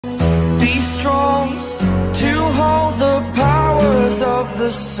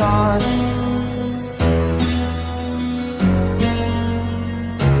the sun.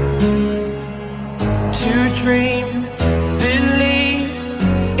 To dream, believe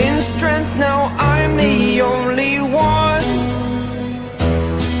in strength. Now I'm the only one,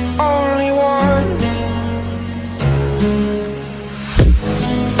 only one.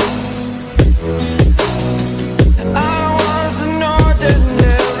 I was an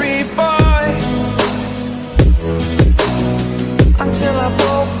ordinary boy until I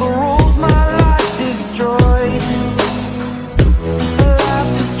broke the rules, my life destroyed. Life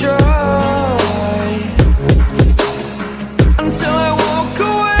destroyed. Until I woke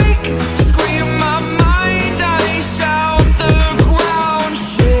awake, scream my mind, I shout, the ground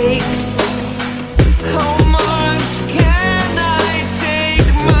shakes. How much can I take?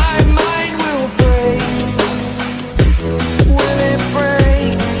 My mind will break. Will it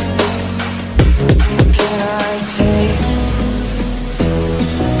break? Can I take?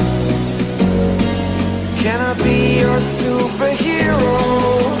 Can I be your superhero?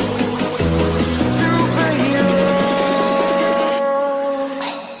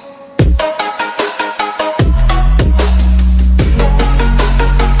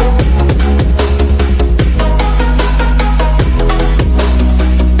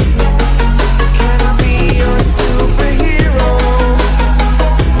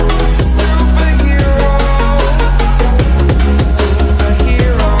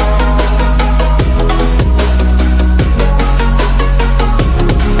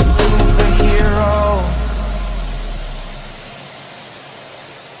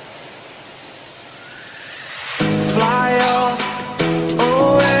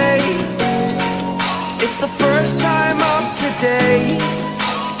 It's the first time of today.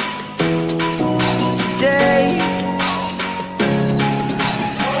 Today.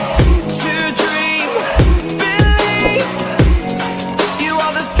 To dream, believe. You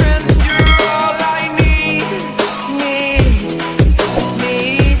are the strength, you're all I need.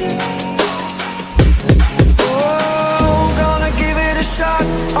 Need. Oh, gonna give it a shot.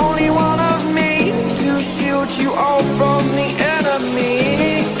 Only one of me to shield you all from the enemy.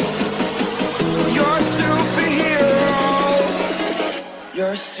 You're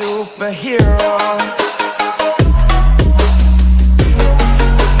a superhero.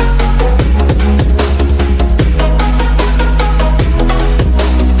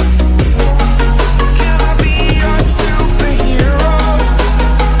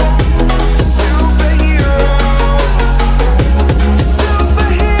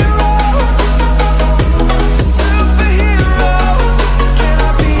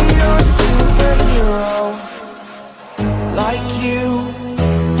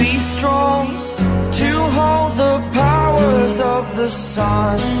 Of the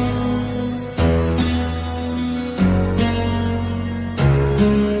sun.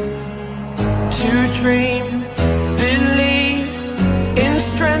 To dream, believe in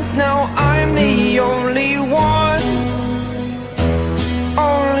strength. Now I'm the only one,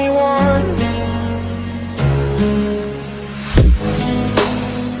 only one.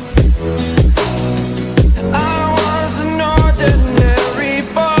 I was an ordinary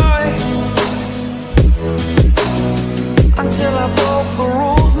boy until I broke the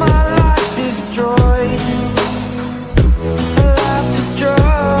rules, my life destroyed. Life destroyed.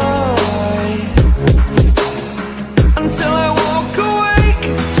 Until I woke awake,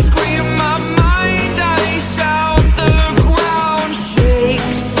 scream my mind, I shout, the ground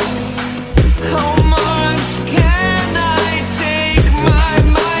shakes. How much can I take? My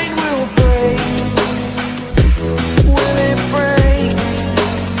mind will break. Will it break?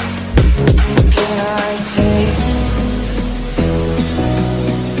 Can I take?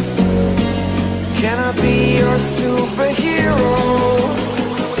 Can I be your superhero?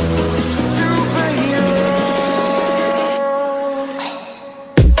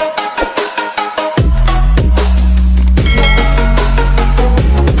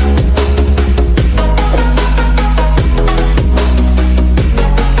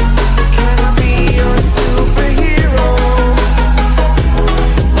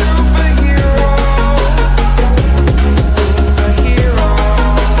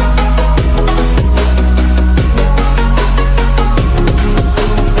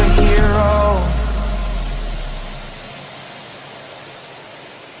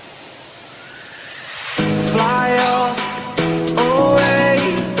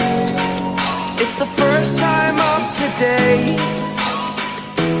 It's the first time of today.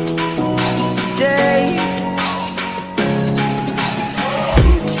 Today.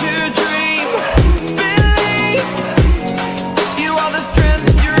 To dream, believe. You are the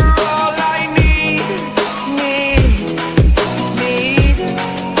strength, you're all I need. Need.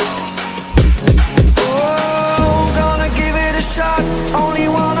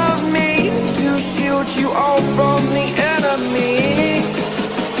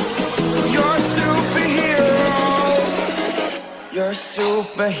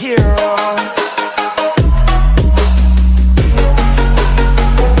 superhero.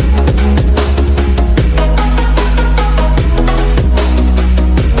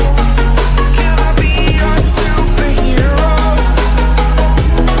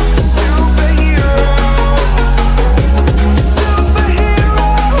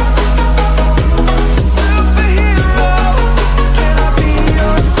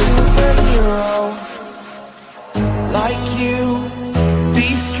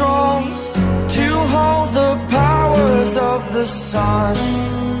 Of the sun,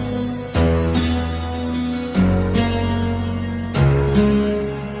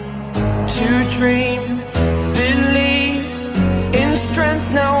 to dream, believe in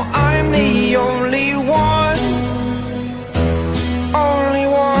strength. Now I'm the only one, only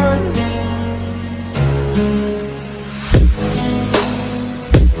one.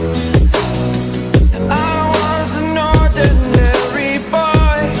 I was an ordinary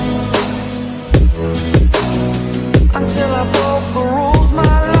boy until I broke the rules,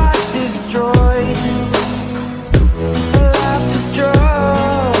 my life destroyed. Life destroyed.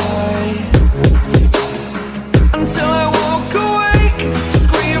 Until I woke awake,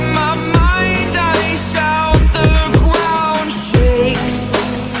 scream my mind, I shout, the ground shakes.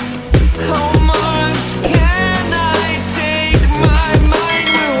 How much can I take? My mind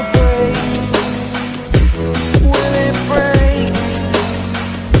will break. Will it break?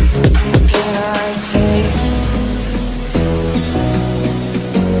 Can I take?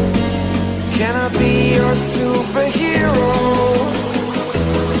 Can I be your superhero?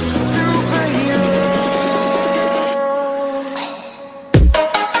 Superhero.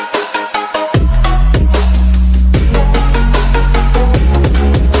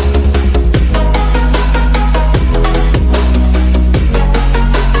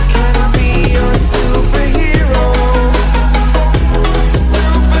 Can I be your superhero?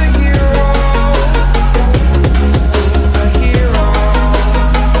 Superhero.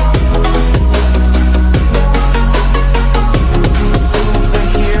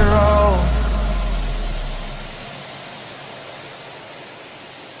 Superhero.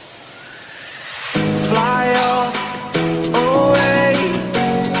 Fly up, away.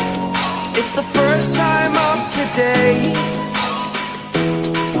 It's the first time of today.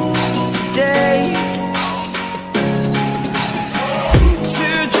 Today. To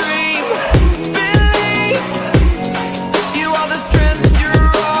dream, believe. You are the strength, you're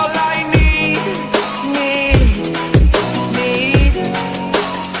all I need. Need.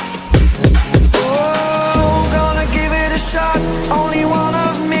 Oh, gonna give it a shot. Only one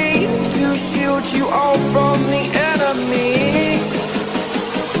of me to shield you all from the enemy.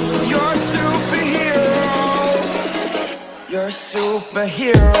 You're a superhero. You're a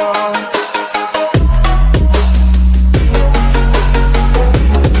superhero.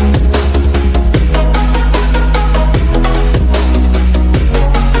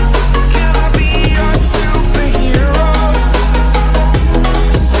 Can I be your superhero?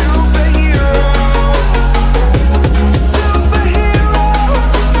 Superhero. Superhero.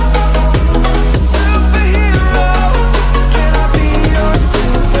 Superhero. Can I be your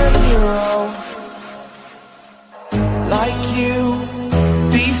superhero? Like you,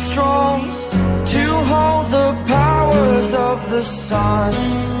 be strong to hold the powers of the sun.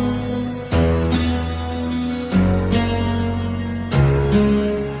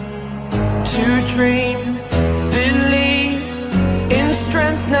 To dream, believe in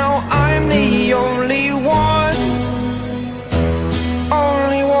strength. Now I'm the only one,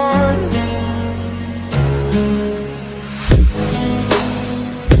 only one.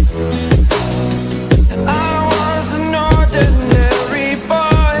 I was an ordinary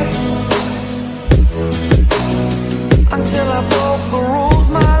boy until I broke the rules,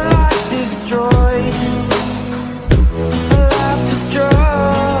 my life destroyed. Life destroyed.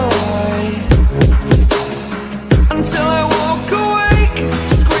 Until I woke awake,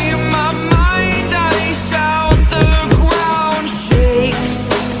 scream my mind,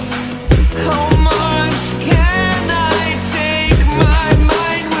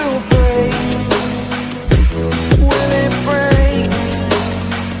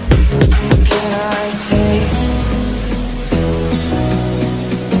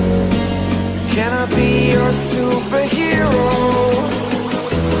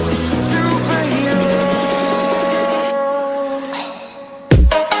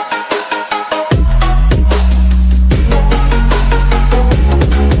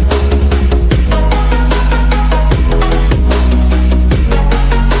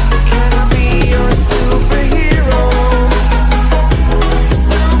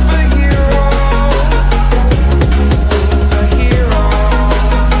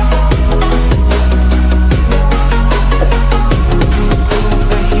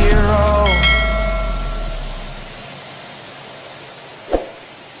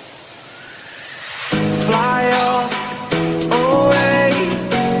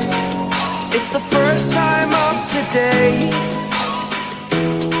 today.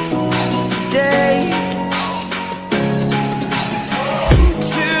 Today.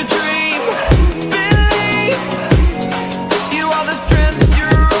 To dream, believe. You are the strength,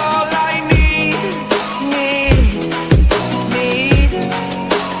 you're all I need.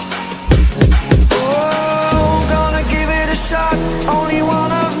 Oh, gonna give it a shot. Only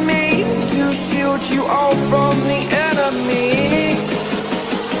one of me to shield you all from the enemy.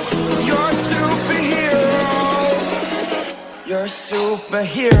 You're a superhero. You're a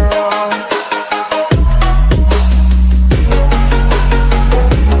superhero.